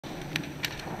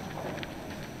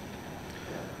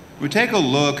We take a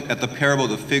look at the parable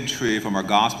of the fig tree from our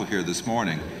gospel here this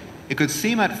morning. It could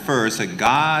seem at first that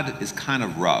God is kind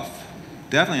of rough,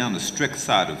 definitely on the strict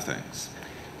side of things.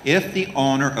 If the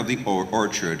owner of the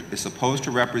orchard is supposed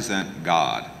to represent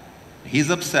God, he's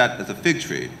upset that the fig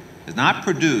tree has not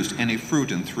produced any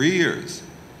fruit in 3 years,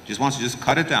 just wants to just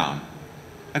cut it down,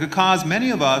 that could cause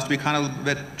many of us to be kind of a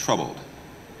bit troubled.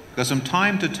 Because from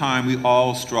time to time, we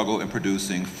all struggle in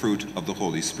producing fruit of the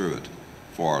Holy Spirit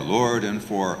for our Lord and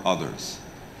for others.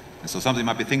 And so something we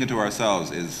might be thinking to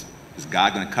ourselves is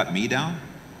God going to cut me down?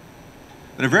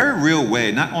 In a very real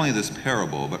way, not only this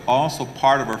parable, but also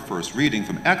part of our first reading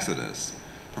from Exodus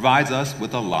provides us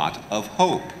with a lot of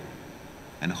hope.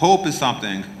 And hope is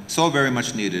something so very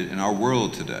much needed in our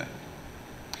world today.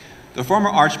 The former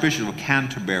Archbishop of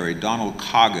Canterbury, Donald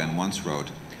Coggan, once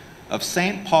wrote, "Of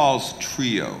St. Paul's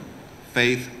trio,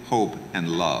 faith, hope, and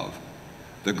love,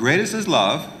 the greatest is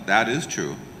love, that is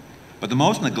true, but the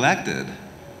most neglected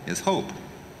is hope.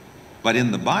 But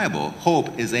in the Bible,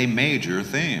 hope is a major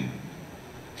theme."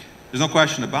 There's no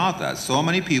question about that. So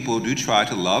many people do try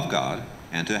to love God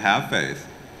and to have faith,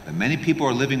 but many people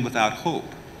are living without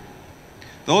hope.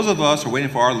 Those of us who are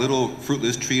waiting for our little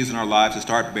fruitless trees in our lives to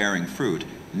start bearing fruit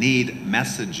need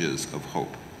messages of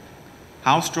hope.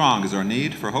 How strong is our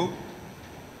need for hope?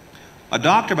 A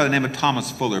doctor by the name of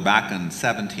Thomas Fuller back in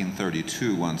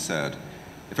 1732 once said,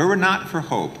 "If it were not for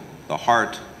hope, the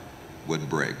heart would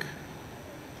break."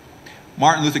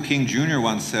 Martin Luther King Jr.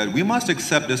 once said, "We must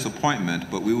accept disappointment,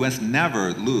 but we must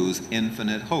never lose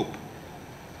infinite hope."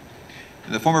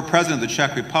 And the former president of the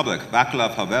Czech Republic,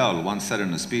 Václav Havel, once said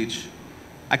in a speech,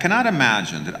 "I cannot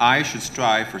imagine that I should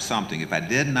strive for something if I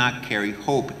did not carry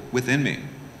hope within me.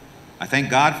 I thank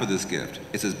God for this gift.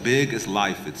 It's as big as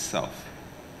life itself."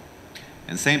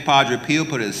 And St. Padre Pio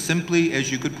put it as simply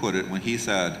as you could put it when he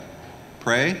said,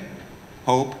 "Pray,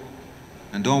 hope,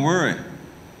 and don't worry."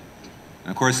 And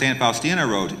of course, St. Faustina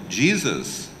wrote,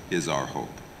 "Jesus is our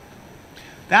hope."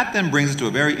 That then brings us to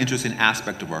a very interesting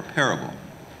aspect of our parable.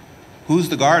 Who's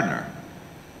the gardener?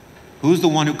 Who's the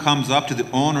one who comes up to the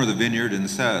owner of the vineyard and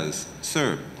says,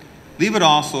 "Sir, leave it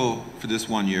also for this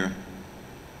 1 year,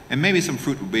 and maybe some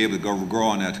fruit will be able to grow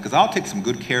on it, because I'll take some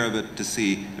good care of it to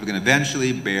see if it can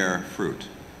eventually bear fruit"?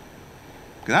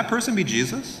 Could that person be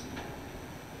Jesus?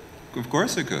 Of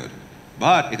course it could.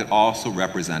 But it could also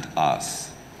represent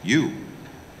us, you.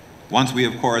 Once we,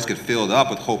 of course, get filled up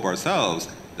with hope ourselves,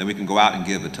 then we can go out and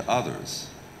give it to others.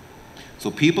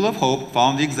 So people of hope,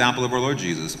 following the example of our Lord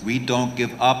Jesus, we don't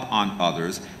give up on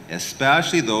others,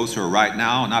 especially those who are right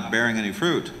now not bearing any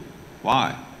fruit.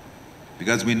 Why?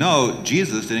 Because we know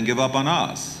Jesus didn't give up on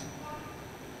us.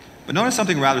 But notice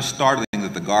something rather startling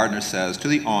that the gardener says to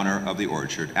the owner of the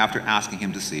orchard after asking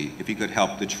him to see if he could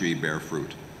help the tree bear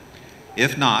fruit.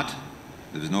 If not,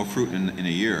 there's no fruit in a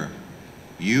year,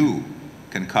 you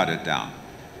can cut it down.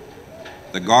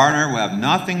 The gardener will have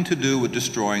nothing to do with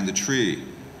destroying the tree.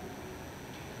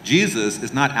 Jesus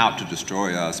is not out to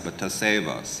destroy us, but to save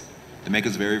us, to make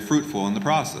us very fruitful in the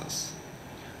process.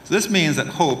 So this means that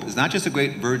hope is not just a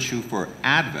great virtue for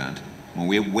Advent, when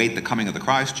we await the coming of the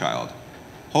Christ child.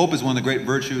 Hope is one of the great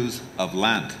virtues of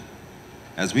Lent.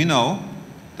 As we know,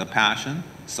 the passion,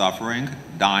 suffering,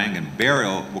 dying, and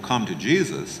burial will come to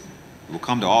Jesus. It will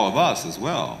come to all of us as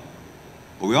well.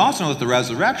 But we also know that the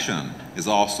resurrection is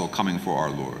also coming for our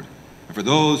Lord, and for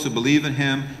those who believe in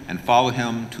him and follow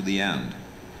him to the end.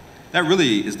 That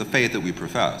really is the faith that we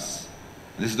profess.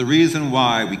 And this is the reason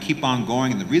why we keep on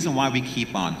going and the reason why we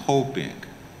keep on hoping.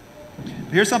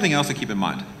 But here's something else to keep in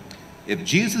mind. If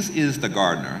Jesus is the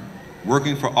gardener,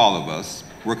 working for all of us,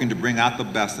 working to bring out the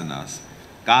best in us,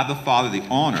 God the Father, the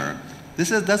owner,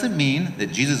 doesn't mean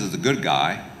that Jesus is the good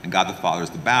guy and God the Father is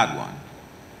the bad one.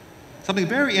 Something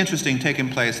very interesting taking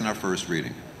place in our first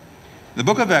reading. In the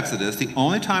book of Exodus, the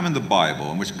only time in the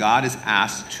Bible in which God is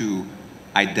asked to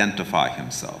identify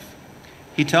himself,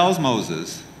 he tells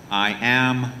Moses, "I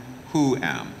am who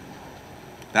am."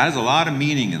 That has a lot of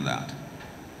meaning in that.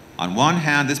 On one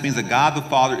hand, this means that God the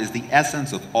Father is the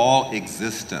essence of all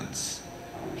existence.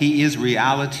 He is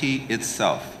reality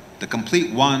itself, the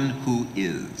complete one who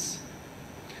is.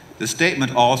 The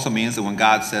statement also means that when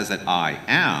God says that I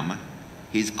am,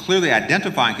 he's clearly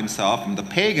identifying himself from the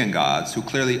pagan gods who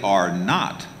clearly are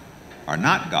not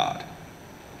God.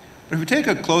 But if we take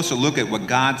a closer look at what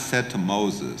God said to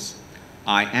Moses,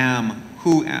 "I am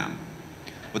who am,"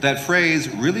 what that phrase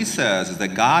really says is that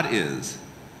God is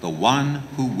the one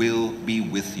who will be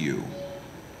with you.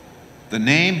 The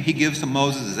name he gives to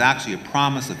Moses is actually a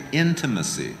promise of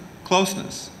intimacy,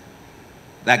 closeness.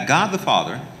 That God the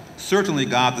Father, certainly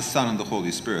God the Son and the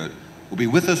Holy Spirit, will be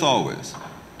with us always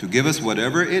to give us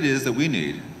whatever it is that we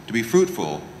need to be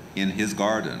fruitful in his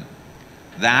garden.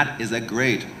 That is a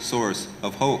great source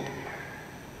of hope.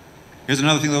 Here's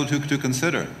another thing, though, to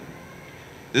consider.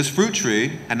 This fruit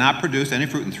tree had not produced any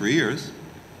fruit in 3 years.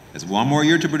 It's one more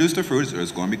year to produce the fruit, or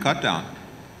it's going to be cut down.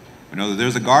 We know that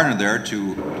there's a gardener there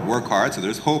to work hard, so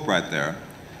there's hope right there.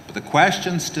 But the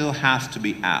question still has to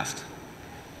be asked.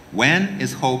 When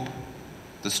is hope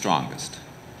the strongest?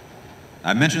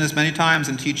 I've mentioned this many times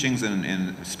in teachings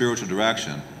in spiritual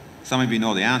direction. Some of you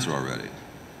know the answer already.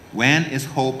 When is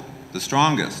hope the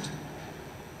strongest?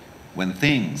 When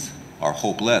things are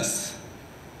hopeless.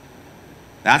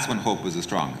 That's when hope is the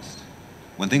strongest.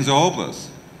 When things are hopeless.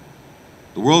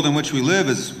 The world in which we live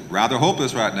is rather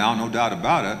hopeless right now, no doubt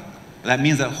about it. But that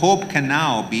means that hope can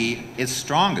now be its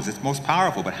strongest, its most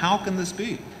powerful. But how can this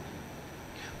be?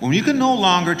 When you can no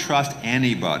longer trust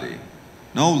anybody,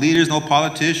 no leaders, no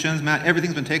politicians, man,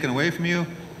 everything's been taken away from you. You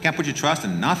can't put your trust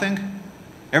in nothing.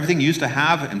 Everything you used to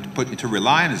have and to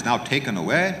rely on is now taken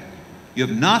away. You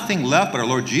have nothing left but our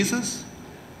Lord Jesus.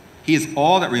 He is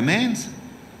all that remains.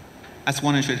 That's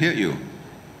when it should hit you.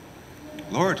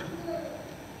 Lord,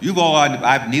 you've all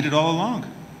I've needed all along.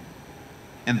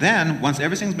 And then, once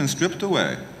everything's been stripped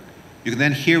away, you can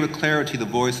then hear with clarity the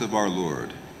voice of our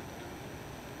Lord.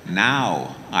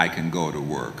 Now I can go to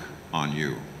work on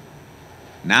you.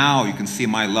 Now you can see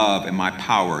my love and my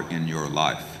power in your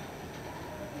life.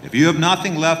 If you have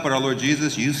nothing left but our Lord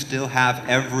Jesus, you still have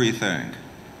everything.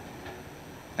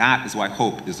 That is why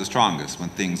hope is the strongest when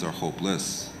things are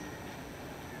hopeless.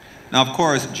 Now, of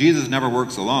course, Jesus never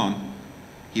works alone.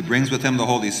 He brings with him the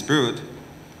Holy Spirit,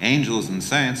 angels and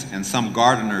saints, and some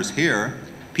gardeners here,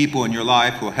 people in your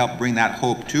life who will help bring that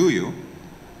hope to you.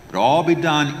 But all be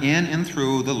done in and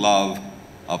through the love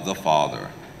of the Father,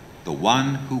 the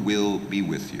one who will be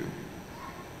with you.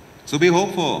 So be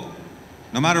hopeful,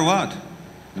 no matter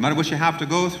what you have to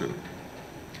go through.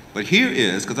 But here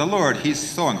is, because the Lord, he's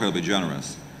so incredibly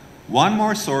generous, one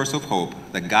more source of hope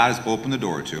that God has opened the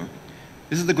door to.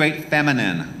 This is the great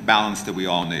feminine balance that we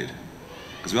all need.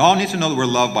 Because we all need to know that we're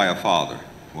loved by a father.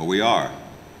 Well, we are.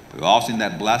 But we all need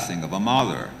that blessing of a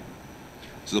mother.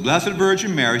 So the Blessed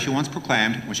Virgin Mary, she once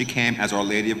proclaimed when she came as Our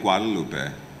Lady of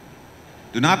Guadalupe,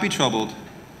 do not be troubled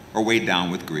or weighed down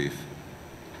with grief.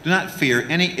 Do not fear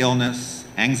any illness,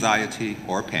 anxiety,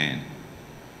 or pain.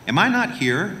 Am I not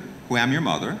here, who am your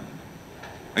mother?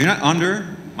 Are you not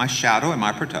under my shadow and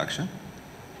my protection?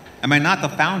 Am I not the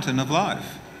fountain of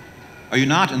life? Are you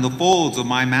not in the folds of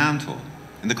my mantle,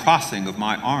 in the crossing of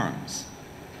my arms?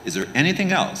 Is there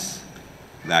anything else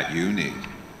that you need?